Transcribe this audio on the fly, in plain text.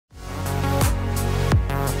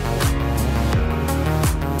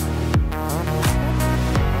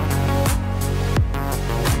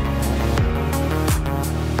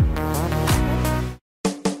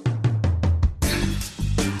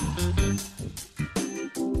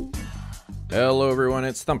Hello everyone,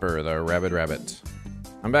 it's Thumper, the Rabid Rabbit.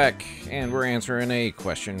 I'm back, and we're answering a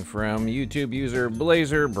question from YouTube user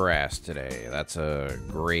Blazer Brass today. That's a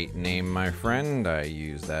great name, my friend. I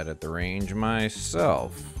use that at the range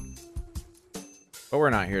myself. But we're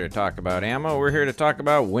not here to talk about ammo, we're here to talk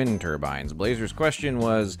about wind turbines. Blazer's question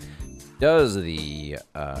was, does the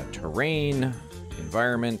terrain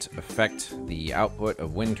environment affect the output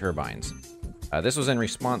of wind turbines? This was in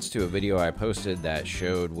response to a video I posted that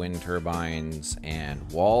showed wind turbines and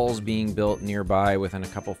walls being built nearby within a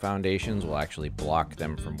couple foundations will actually block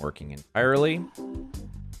them from working entirely.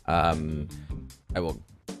 I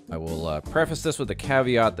will preface this with a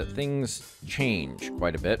caveat that things change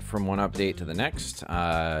quite a bit from one update to the next,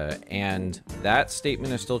 and that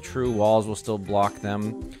statement is still true. Walls will still block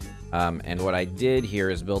them. And what I did here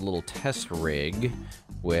is build a little test rig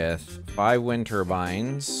with 5 wind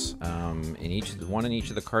turbines, one in each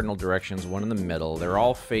of the cardinal directions, one in the middle. They're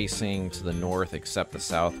all facing to the north except the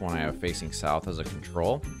south one I have facing south as a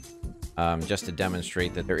control, just to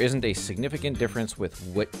demonstrate that there isn't a significant difference with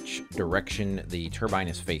which direction the turbine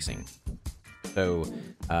is facing. So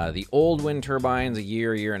the old wind turbines a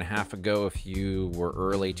year and a half ago, if you were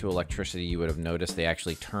early to electricity, you would have noticed they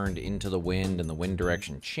actually turned into the wind and the wind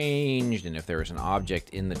direction changed. And if there was an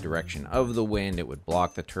object in the direction of the wind, it would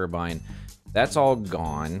block the turbine. That's all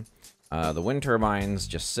gone. The wind turbines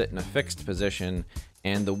just sit in a fixed position,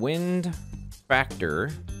 and the wind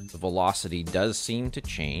factor, the velocity, does seem to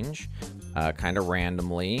change kind of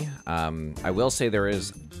randomly. I will say there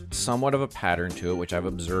is somewhat of a pattern to it, which I've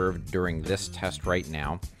observed during this test right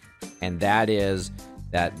now, and that is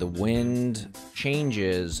that the wind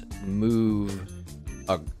changes move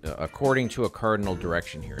according to a cardinal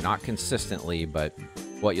direction here. Not consistently, but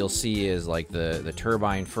what you'll see is like the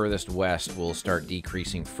turbine furthest west will start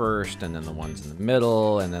decreasing first, and then the ones in the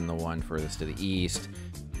middle, and then the one furthest to the east,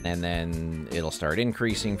 and then it'll start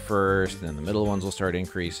increasing first, and then the middle ones will start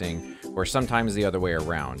increasing, or sometimes the other way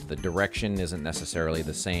around. The direction isn't necessarily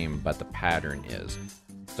the same, but the pattern is.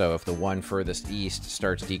 So if the one furthest east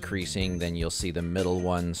starts decreasing, then you'll see the middle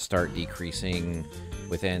ones start decreasing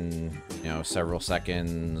within, several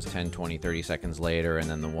seconds, 10, 20, 30 seconds later, and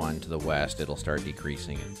then the one to the west, it'll start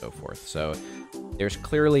decreasing and so forth. So there's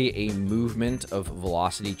clearly a movement of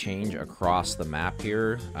velocity change across the map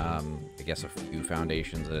here. I guess a few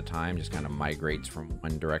foundations at a time, just kind of migrates from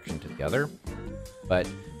one direction to the other. But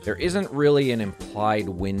there isn't really an implied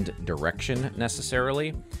wind direction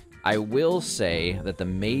necessarily. I will say that the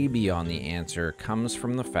maybe on the answer comes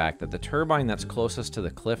from the fact that the turbine that's closest to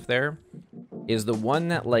the cliff there is the one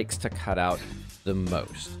that likes to cut out the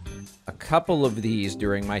most. A couple of these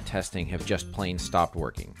during my testing have just plain stopped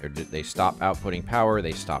working. They stop outputting power,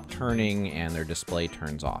 they stop turning, and their display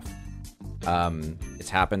turns off. It's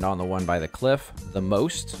happened on the one by the cliff the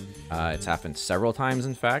most. It's happened several times,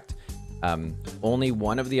 in fact. Only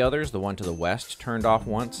one of the others, the one to the west, turned off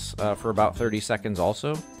once for about 30 seconds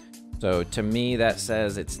also. So to me, that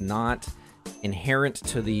says it's not inherent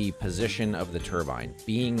to the position of the turbine.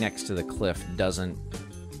 Being next to the cliff doesn't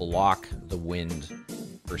block the wind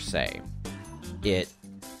per se. It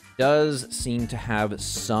does seem to have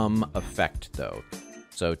some effect though.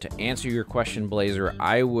 So to answer your question, Blazer,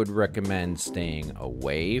 I would recommend staying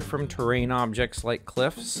away from terrain objects like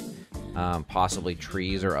cliffs. Possibly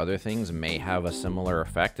trees or other things may have a similar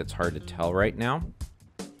effect. It's hard to tell right now.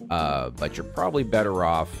 But you're probably better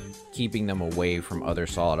off keeping them away from other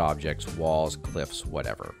solid objects, walls, cliffs,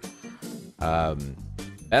 whatever.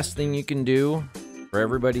 Best thing you can do, for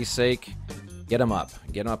everybody's sake, get them up.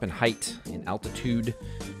 Get them up in height, in altitude.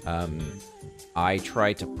 I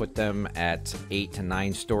try to put them at 8 to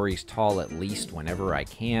 9 stories tall at least whenever I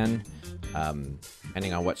can.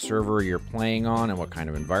 Depending on what server you're playing on and what kind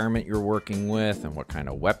of environment you're working with and what kind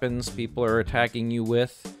of weapons people are attacking you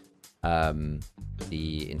with.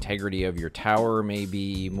 The integrity of your tower may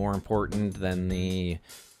be more important than the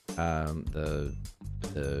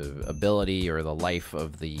ability or the life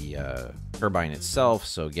of the turbine itself,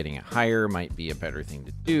 so getting it higher might be a better thing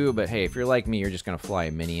to do. But hey, if you're like me, you're just going to fly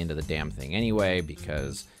a mini into the damn thing anyway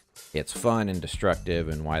because it's fun and destructive,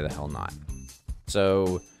 and why the hell not?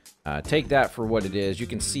 So take that for what it is. You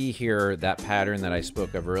can see here that pattern that I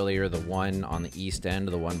spoke of earlier. The one on the east end,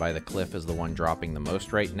 the one by the cliff, is the one dropping the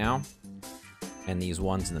most right now. And these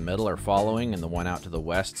ones in the middle are following, and the one out to the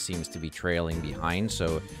west seems to be trailing behind.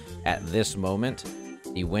 So at this moment,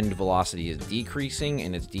 the wind velocity is decreasing,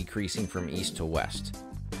 and it's decreasing from east to west.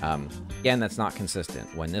 Again, that's not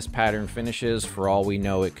consistent. When this pattern finishes, for all we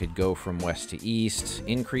know, it could go from west to east,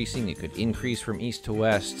 increasing. It could increase from east to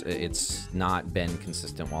west. It's not been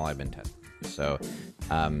consistent while I've been testing. So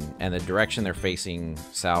And the direction they're facing,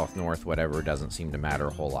 south, north, whatever, doesn't seem to matter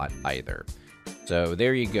a whole lot either. So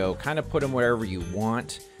there you go. Kind of put them wherever you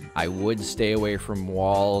want. I would stay away from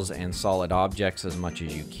walls and solid objects as much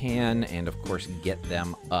as you can, and of course get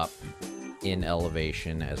them up in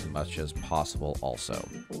elevation as much as possible also.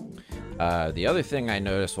 The other thing I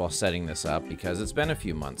noticed while setting this up, because it's been a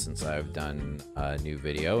few months since I've done a new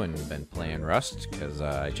video and been playing Rust, because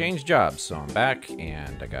I changed jobs, so I'm back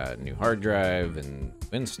and I got a new hard drive and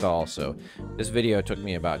install. So this video took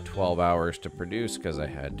me about 12 hours to produce because I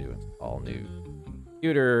had to install new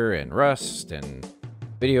computer and Rust and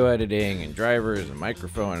video editing and drivers and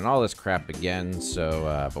microphone and all this crap again.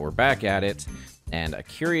 So, but we're back at it. And a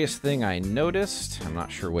curious thing I noticed, I'm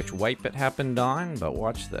not sure which wipe it happened on, but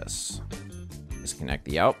watch this. Disconnect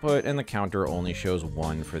the output and the counter only shows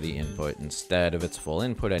 1 for the input instead of its full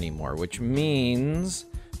input anymore, which means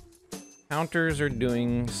counters are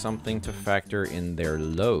doing something to factor in their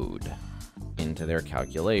load into their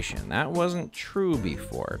calculation. That wasn't true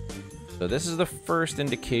before. So this is the first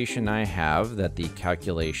indication I have that the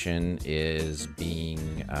calculation is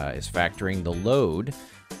factoring the load,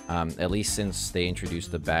 at least since they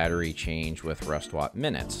introduced the battery change with Rust Watt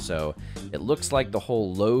minutes. So it looks like the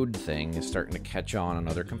whole load thing is starting to catch on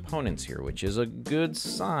other components here, which is a good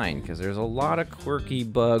sign because there's a lot of quirky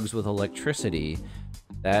bugs with electricity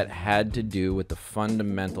that had to do with the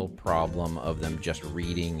fundamental problem of them just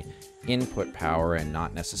reading input power and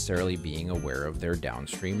not necessarily being aware of their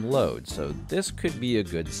downstream load. So this could be a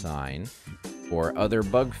good sign for other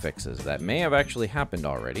bug fixes that may have actually happened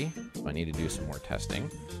already. So I need to do some more testing,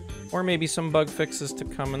 or maybe some bug fixes to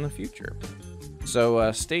come in the future.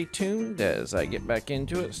 So stay tuned as I get back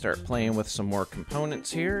into it, start playing with some more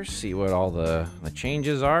components here, see what all the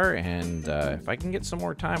changes are, and if I can get some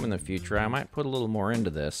more time in the future, I might put a little more into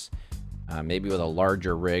this, maybe with a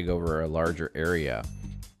larger rig over a larger area,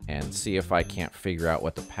 and see if I can't figure out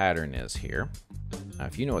what the pattern is here.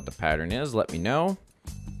 If you know what the pattern is, let me know.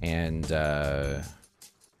 And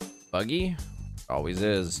buggy, always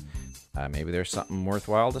is. Maybe there's something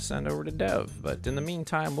worthwhile to send over to dev. But in the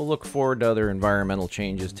meantime, we'll look forward to other environmental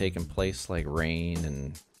changes taking place, like rain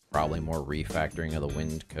and probably more refactoring of the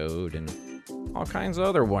wind code and all kinds of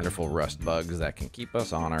other wonderful Rust bugs that can keep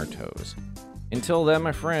us on our toes. Until then,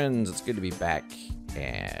 my friends, it's good to be back,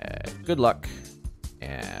 and good luck,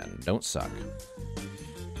 and don't suck.